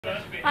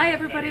Hi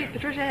everybody,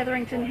 Patricia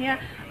Hetherington here.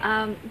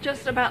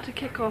 Just about to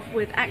kick off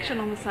with Action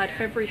on the Side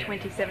February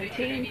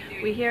 2017.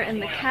 We're here in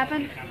the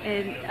cabin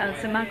in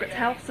St Margaret's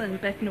House in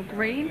Bethnal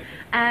Green,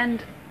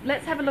 and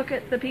let's have a look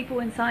at the people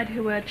inside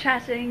who are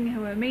chatting,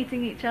 who are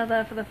meeting each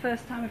other for the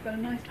first time. We've got a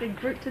nice big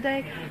group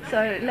today,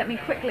 so let me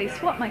quickly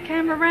swap my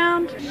camera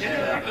around.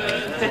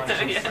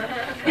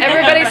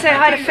 Everybody say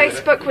hi to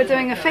Facebook. We're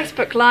doing a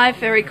Facebook Live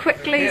very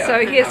quickly,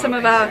 so here's some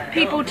of our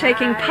people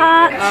taking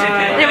part.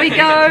 There we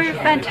go,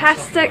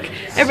 fantastic.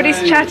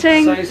 Everybody's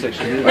chatting. Yeah,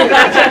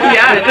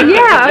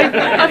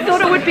 I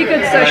thought it would be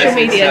good social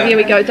media. Here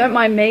we go, don't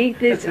mind me.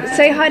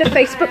 Say hi to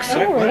Facebook.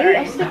 Sorry,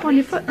 I stepped on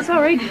your foot,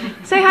 sorry.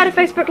 Say hi to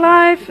Facebook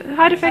Live.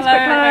 Hi to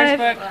Facebook Live.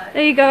 Facebook.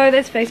 There you go,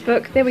 there's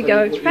Facebook. There we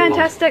go.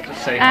 Fantastic.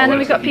 And then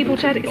we've got people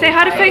chatting. Say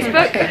hi to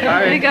Facebook.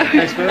 There you go.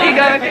 There you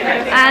go.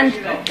 And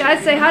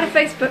guys, say hi to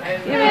Facebook.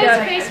 Here we go.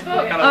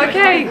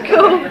 Okay,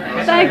 cool.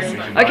 Thanks.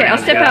 Okay, I'll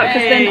step out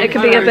because then it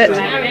could be a bit.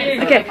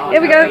 Okay,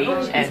 here we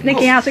go.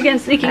 Sneaking out again,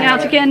 sneaking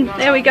out again.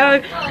 There we go.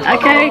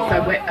 Okay.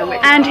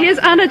 And here's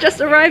Anna just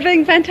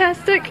arriving.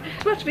 Fantastic.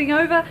 Much being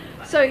over.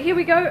 So here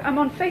we go. I'm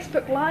on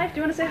Facebook Live. Do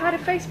you want to say hi to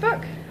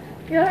Facebook?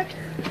 Yeah.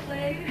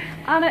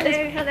 Anna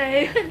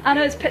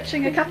is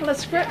pitching a couple of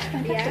scripts,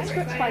 fantastic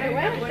scripts by the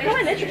way. Come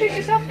on, introduce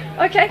yourself.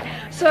 Okay,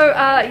 so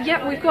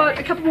yeah, we've got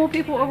a couple more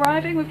people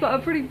arriving. We've got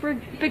a pretty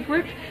big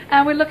group,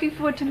 and we're looking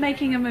forward to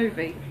making a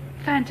movie.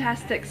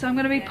 Fantastic. So I'm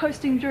going to be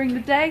posting during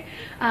the day.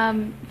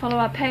 Follow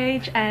our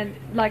page and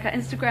like our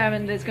Instagram,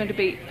 and there's going to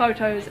be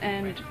photos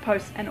and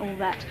posts and all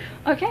that.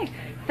 Okay,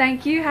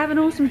 thank you. Have an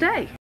awesome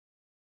day.